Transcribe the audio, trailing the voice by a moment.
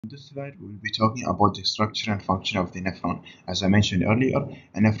In this slide, we will be talking about the structure and function of the nephron. As I mentioned earlier,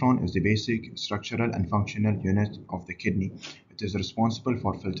 a nephron is the basic structural and functional unit of the kidney. It is responsible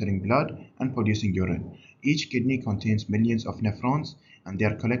for filtering blood and producing urine. Each kidney contains millions of nephrons, and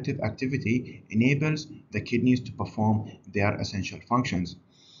their collective activity enables the kidneys to perform their essential functions.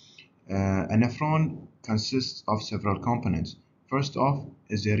 A nephron consists of several components. First off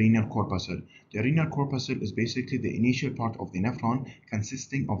is the renal corpuscle. The renal corpuscle is basically the initial part of the nephron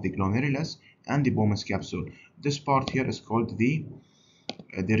consisting of the glomerulus and the Bowman's capsule. This part here is called the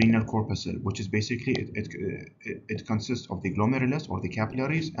renal corpuscle, which is basically it consists of the glomerulus or the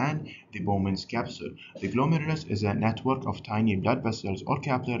capillaries and the Bowman's capsule. The glomerulus is a network of tiny blood vessels or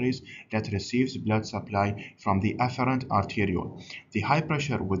capillaries that receives blood supply from the afferent arteriole. The high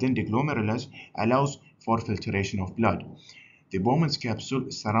pressure within the glomerulus allows for filtration of blood. The Bowman's capsule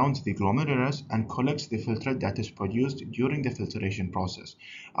surrounds the glomerulus and collects the filtrate that is produced during the filtration process.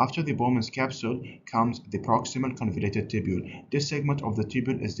 After the Bowman's capsule comes the proximal convoluted tubule. This segment of the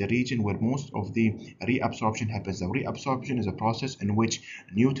tubule is the region where most of the reabsorption happens. The reabsorption is a process in which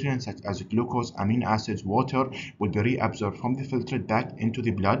nutrients such as glucose, amino acids, water will be reabsorbed from the filtrate back into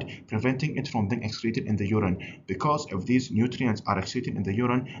the blood, preventing it from being excreted in the urine. Because if these nutrients are excreted in the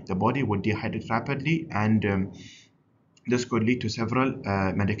urine, the body will dehydrate rapidly, and this could lead to several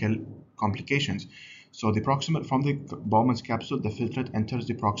medical complications. So from the Bowman's capsule, the filtrate enters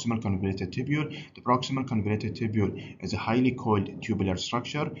the proximal convoluted tubule. The proximal convoluted tubule is a highly coiled tubular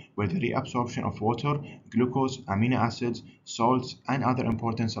structure where the reabsorption of water, glucose, amino acids, salts, and other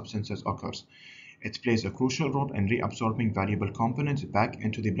important substances occurs. It plays a crucial role in reabsorbing valuable components back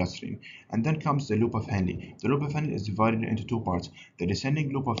into the bloodstream. And then comes the loop of Henle. The loop of Henle is divided into two parts: the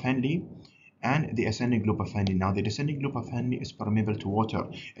descending loop of Henle and the ascending loop of Henle. Now, the descending loop of Henle is permeable to water.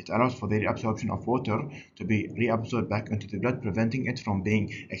 It allows for the reabsorption of water to be reabsorbed back into the blood, preventing it from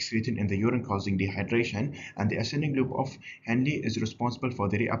being excreted in the urine, causing dehydration. And the ascending loop of Henle is responsible for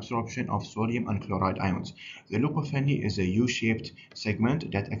the reabsorption of sodium and chloride ions. The loop of Henle is a U-shaped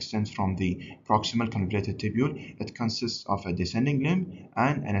segment that extends from the proximal convoluted tubule. It consists of a descending limb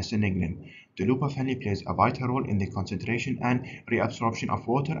and an ascending limb. The loop of Henle plays a vital role in the concentration and reabsorption of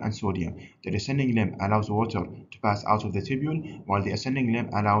water and sodium. The descending limb allows water to pass out of the tubule, while the ascending limb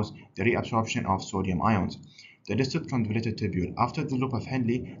allows the reabsorption of sodium ions. The distal convoluted tubule. After the loop of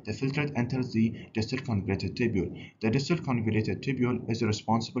Henle, the filtrate enters the distal convoluted tubule. The distal convoluted tubule is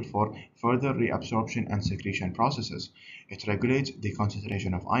responsible for further reabsorption and secretion processes. It regulates the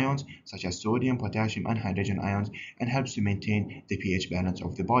concentration of ions such as sodium, potassium, and hydrogen ions, and helps to maintain the pH balance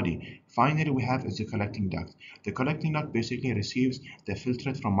of the body. Finally, we have is the collecting duct. The collecting duct basically receives the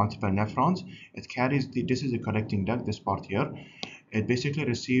filtrate from multiple nephrons. This is the collecting duct, this part here. It basically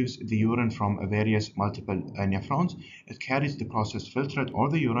receives the urine from various multiple nephrons. It carries the processed filtrate or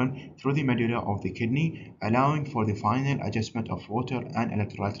the urine through the medulla of the kidney, allowing for the final adjustment of water and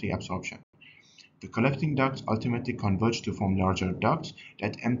electrolyte reabsorption. The collecting ducts ultimately converge to form larger ducts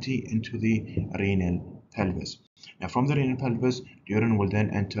that empty into the renal pelvis. Now, from the renal pelvis, urine will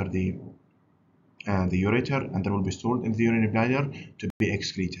then enter the ureter and then will be stored in the urinary bladder to be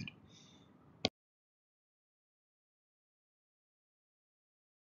excreted.